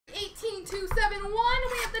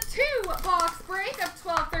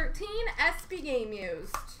SB Game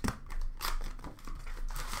Used.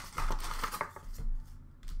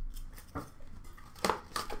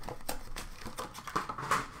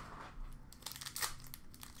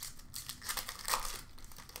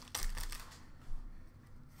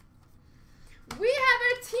 We have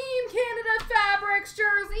a Team Canada Fabrics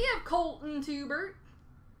jersey of Colton Tubert.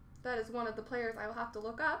 That is one of the players I will have to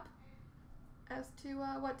look up as to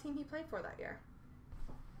what team he played for that year.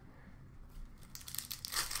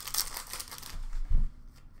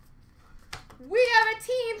 We have a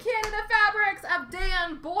Team Canada Fabrics of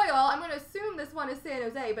Dan Boyle. I'm going to assume this one is San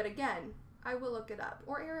Jose, but again, I will look it up.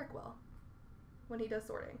 Or Eric will, when he does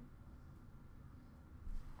sorting.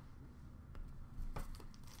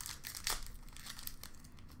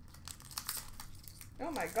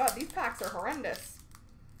 Oh my god, these packs are horrendous.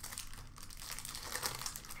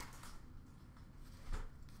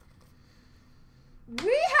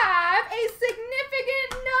 We have a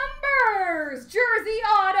significant numbers jersey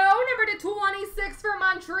auto, number /26 for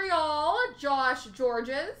Montreal, Josh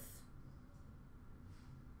Georges.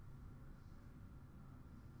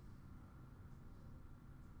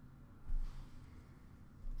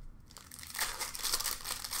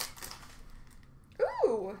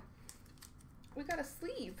 Ooh, we got a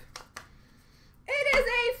sleeve. It is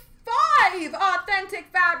a 5 Authentic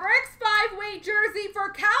Fabrics 5-weight jersey for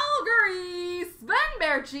Calgary. Sven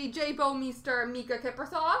Berchi, Jay Bomeister, Mika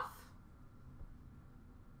Kiprusoff.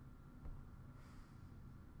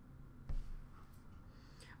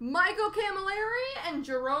 Michael Camilleri and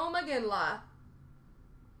Jerome McGinley.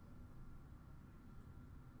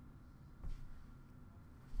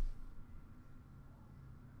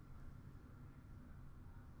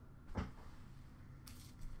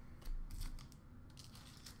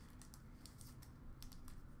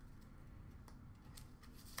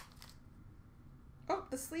 Oh,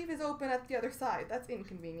 the sleeve is open at the other side. That's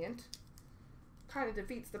inconvenient. Kind of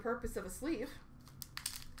defeats the purpose of a sleeve.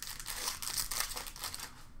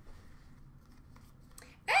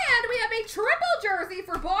 And we have a triple jersey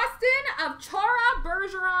for Boston of Chara,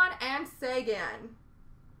 Bergeron, and Sagan.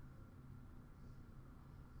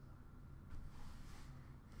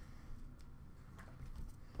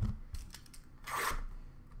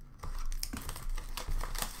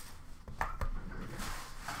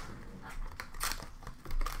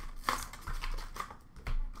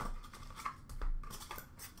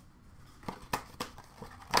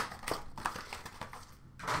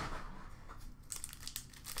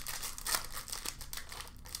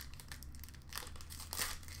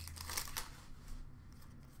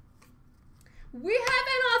 We have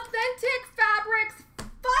an Authentic Fabrics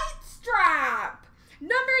Fight Strap.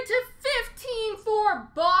 Number /15 for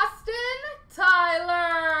Boston,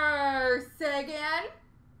 Tyler Seguin.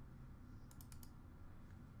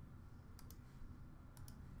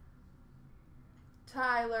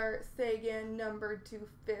 Tyler Seguin, number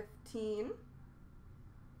 /15.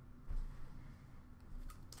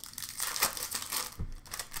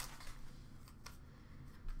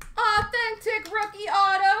 Authentic rookie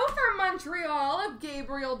auto for Montreal of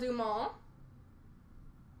Gabriel Dumont.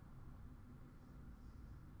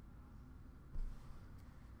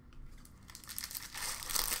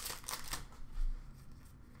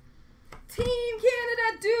 Team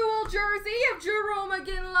Canada dual jersey of Jerome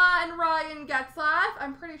McGinley and Ryan Getzlaf.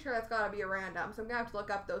 I'm pretty sure that's got to be a random, so I'm going to have to look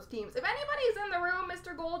up those teams. If anybody's in the room,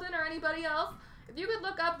 Mr. Golden or anybody else, if you could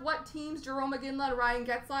look up what teams Jerome McGinley and Ryan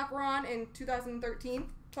Getzlaf were on in 2013,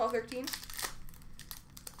 12-13.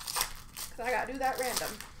 Because I got to do that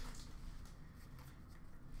random.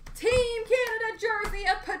 Team Canada jersey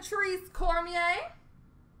of Patrice Cormier.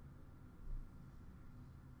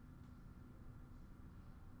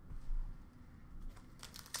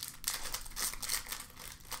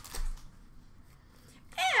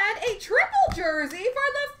 And a triple jersey for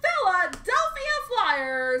the Philadelphia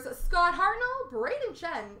Flyers. Scott Hartnell, Braden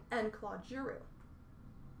Chen, and Claude Giroux.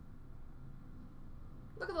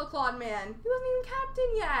 Look at the Claude man. He wasn't even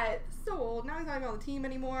captain yet. So old. Now he's not even on the team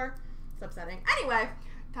anymore. It's upsetting. Anyway,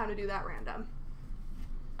 time to do that random.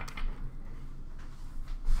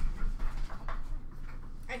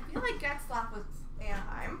 I feel like Getzlaf was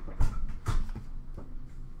Anaheim.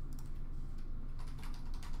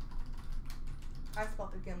 I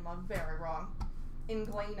spelled Ginla very wrong.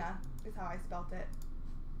 Inglena is how I spelled it.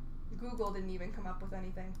 Google didn't even come up with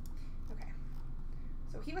anything. Okay.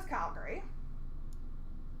 So he was Calgary.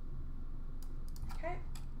 Okay.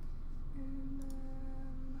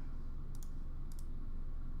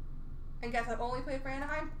 And guess I've only played for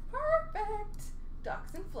Anaheim. Perfect.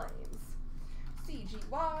 Ducks and Flames.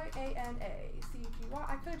 C-G-Y-A-N-A. C-G-Y.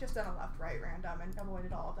 I could have just done a left-right random and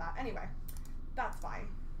avoided all of that. Anyway, that's fine.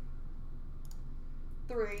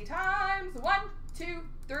 3 times. 1, 2,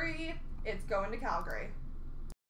 3. It's going to Calgary.